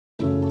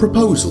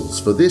Proposals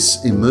for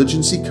this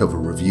emergency cover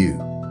review.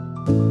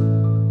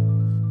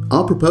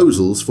 Our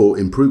proposals for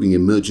improving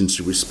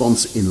emergency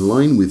response in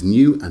line with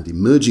new and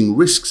emerging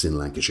risks in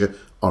Lancashire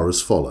are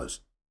as follows.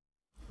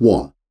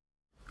 1.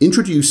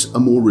 Introduce a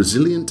more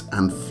resilient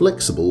and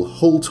flexible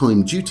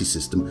whole-time duty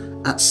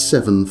system at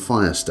 7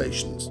 fire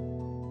stations.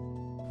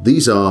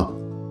 These are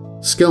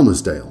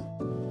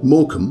Skelmersdale,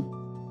 Morecambe,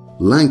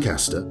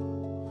 Lancaster,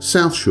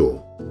 South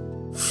Shore,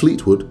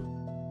 Fleetwood,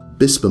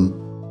 Bispham,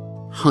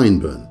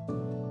 Hyndburn.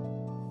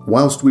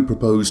 Whilst we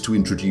propose to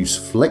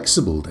introduce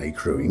flexible day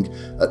crewing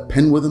at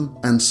Penwortham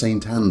and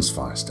St Anne's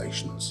fire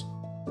stations.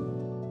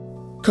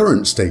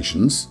 Current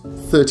stations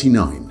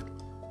 39,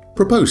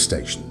 proposed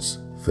stations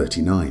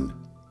 39.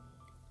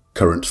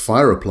 Current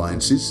fire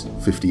appliances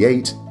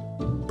 58,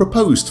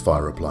 proposed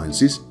fire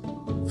appliances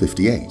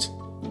 58.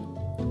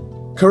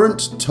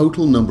 Current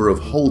total number of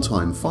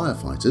whole-time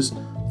firefighters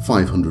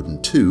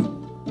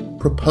 502,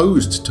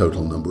 proposed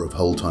total number of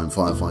whole-time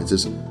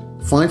firefighters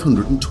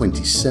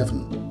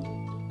 527.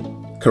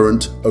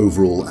 Current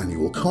overall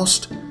annual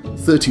cost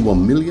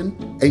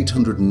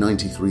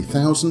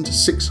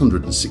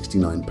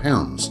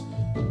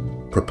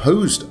 £31,893,669.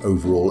 Proposed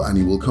overall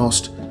annual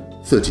cost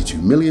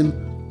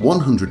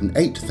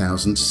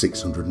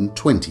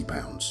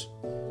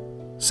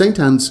 £32,108,620. St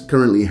Anne's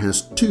currently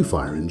has 2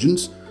 fire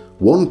engines,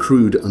 one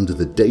crewed under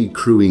the day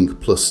crewing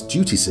plus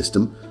duty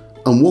system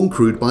and one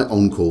crewed by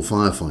on-call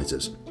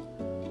firefighters.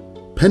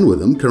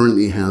 Penwortham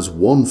currently has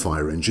 1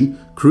 fire engine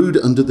crewed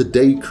under the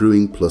day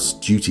crewing plus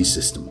duty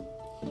system.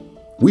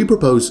 We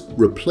propose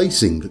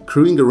replacing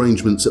crewing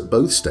arrangements at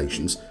both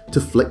stations to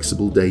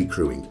flexible day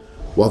crewing,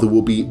 while there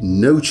will be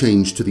no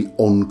change to the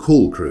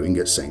on-call crewing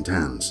at St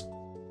Anne's.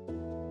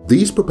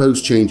 These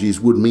proposed changes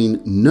would mean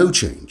no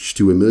change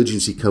to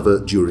emergency cover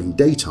during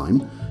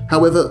daytime,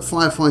 however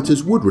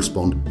firefighters would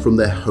respond from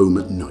their home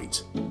at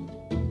night.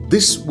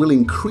 This will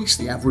increase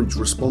the average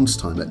response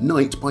time at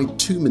night by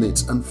 2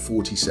 minutes and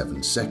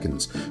 47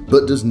 seconds,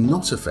 but does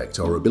not affect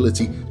our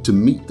ability to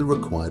meet the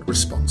required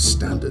response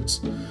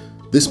standards.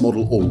 This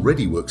model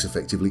already works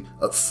effectively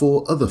at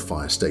 4 other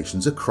fire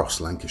stations across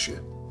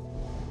Lancashire.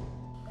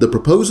 The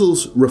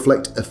proposals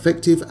reflect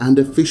effective and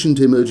efficient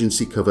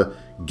emergency cover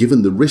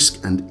given the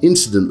risk and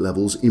incident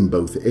levels in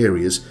both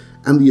areas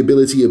and the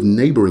ability of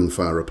neighbouring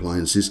fire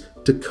appliances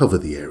to cover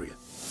the area.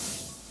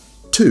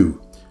 2.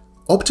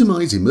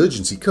 Optimize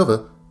emergency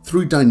cover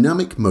through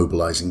dynamic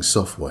mobilizing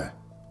software.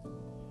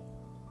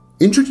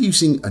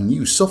 Introducing a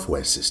new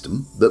software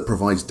system that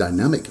provides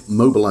dynamic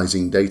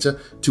mobilizing data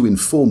to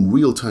inform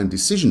real-time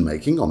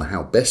decision-making on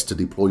how best to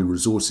deploy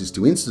resources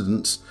to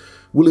incidents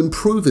will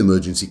improve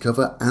emergency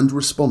cover and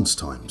response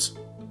times.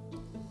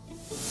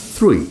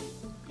 3.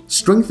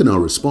 Strengthen our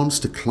response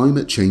to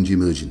climate change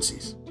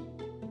emergencies.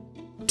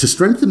 To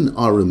strengthen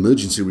our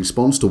emergency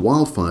response to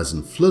wildfires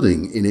and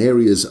flooding in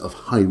areas of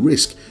high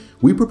risk,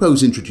 we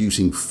propose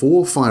introducing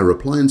 4 fire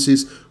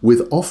appliances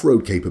with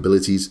off-road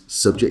capabilities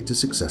subject to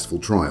successful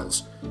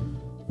trials.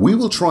 We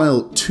will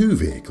trial 2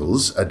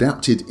 vehicles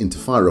adapted into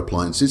fire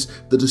appliances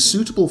that are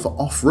suitable for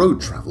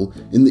off-road travel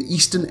in the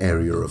eastern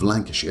area of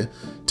Lancashire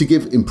to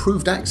give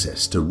improved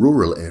access to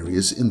rural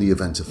areas in the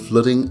event of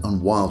flooding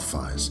and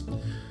wildfires.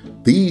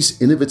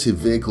 These innovative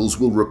vehicles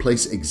will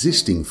replace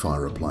existing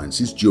fire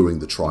appliances during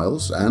the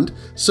trials and,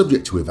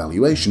 subject to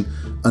evaluation,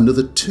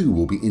 another 2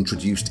 will be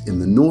introduced in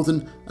the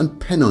northern and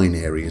Pennine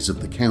areas of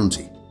the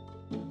county.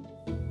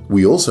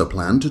 We also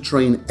plan to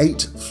train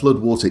 8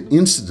 floodwater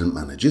incident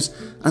managers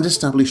and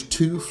establish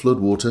 2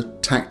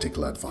 floodwater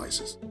tactical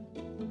advisors.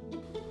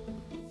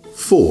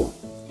 4.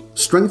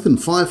 Strengthen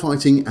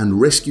firefighting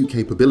and rescue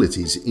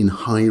capabilities in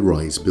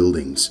high-rise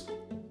buildings.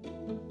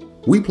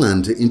 We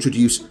plan to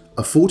introduce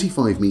a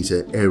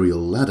 45-metre aerial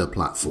ladder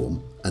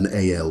platform, an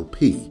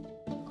ALP,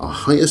 our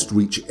highest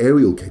reach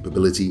aerial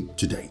capability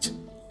to date.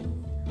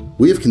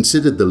 We have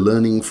considered the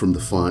learning from the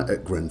fire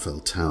at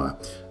Grenfell Tower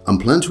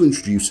and plan to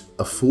introduce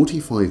a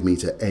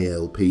 45-metre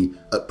ALP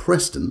at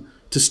Preston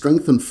to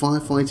strengthen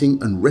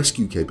firefighting and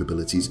rescue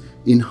capabilities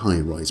in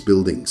high-rise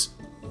buildings.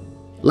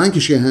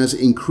 Lancashire has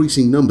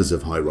increasing numbers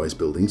of high-rise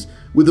buildings,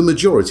 with the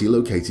majority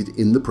located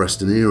in the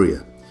Preston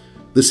area.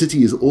 The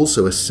city is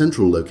also a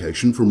central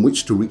location from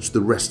which to reach the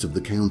rest of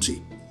the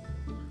county.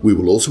 We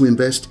will also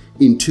invest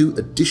in 2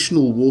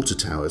 additional water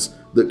towers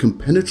that can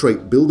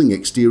penetrate building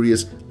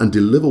exteriors and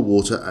deliver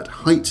water at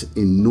height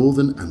in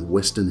northern and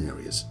western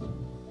areas.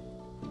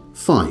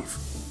 5.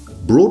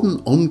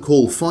 Broaden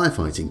on-call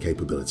firefighting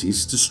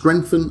capabilities to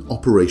strengthen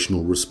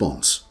operational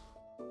response.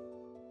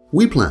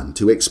 We plan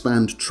to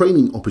expand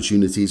training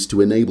opportunities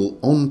to enable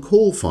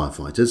on-call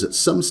firefighters at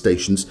some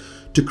stations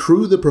to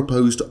crew the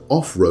proposed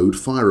off-road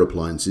fire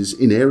appliances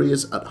in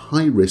areas at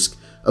high risk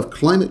of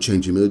climate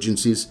change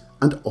emergencies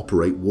and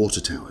operate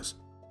water towers.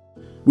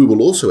 We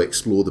will also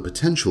explore the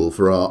potential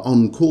for our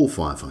on-call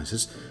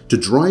firefighters to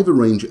drive a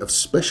range of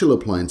special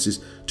appliances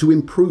to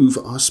improve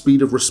our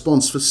speed of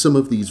response for some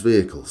of these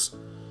vehicles.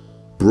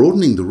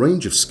 Broadening the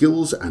range of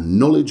skills and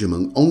knowledge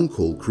among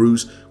on-call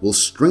crews will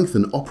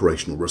strengthen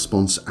operational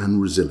response and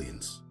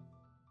resilience.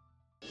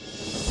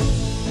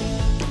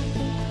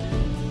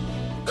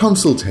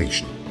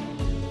 Consultation.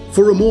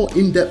 For a more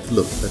in-depth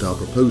look at our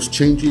proposed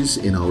changes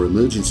in our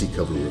emergency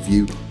cover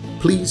review,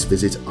 please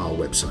visit our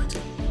website.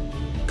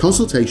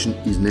 Consultation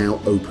is now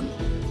open,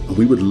 and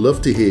we would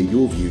love to hear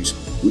your views,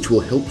 which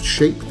will help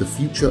shape the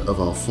future of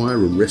our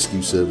fire and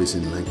rescue service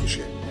in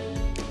Lancashire.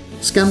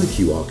 Scan the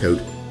QR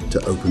code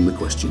to open the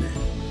questionnaire.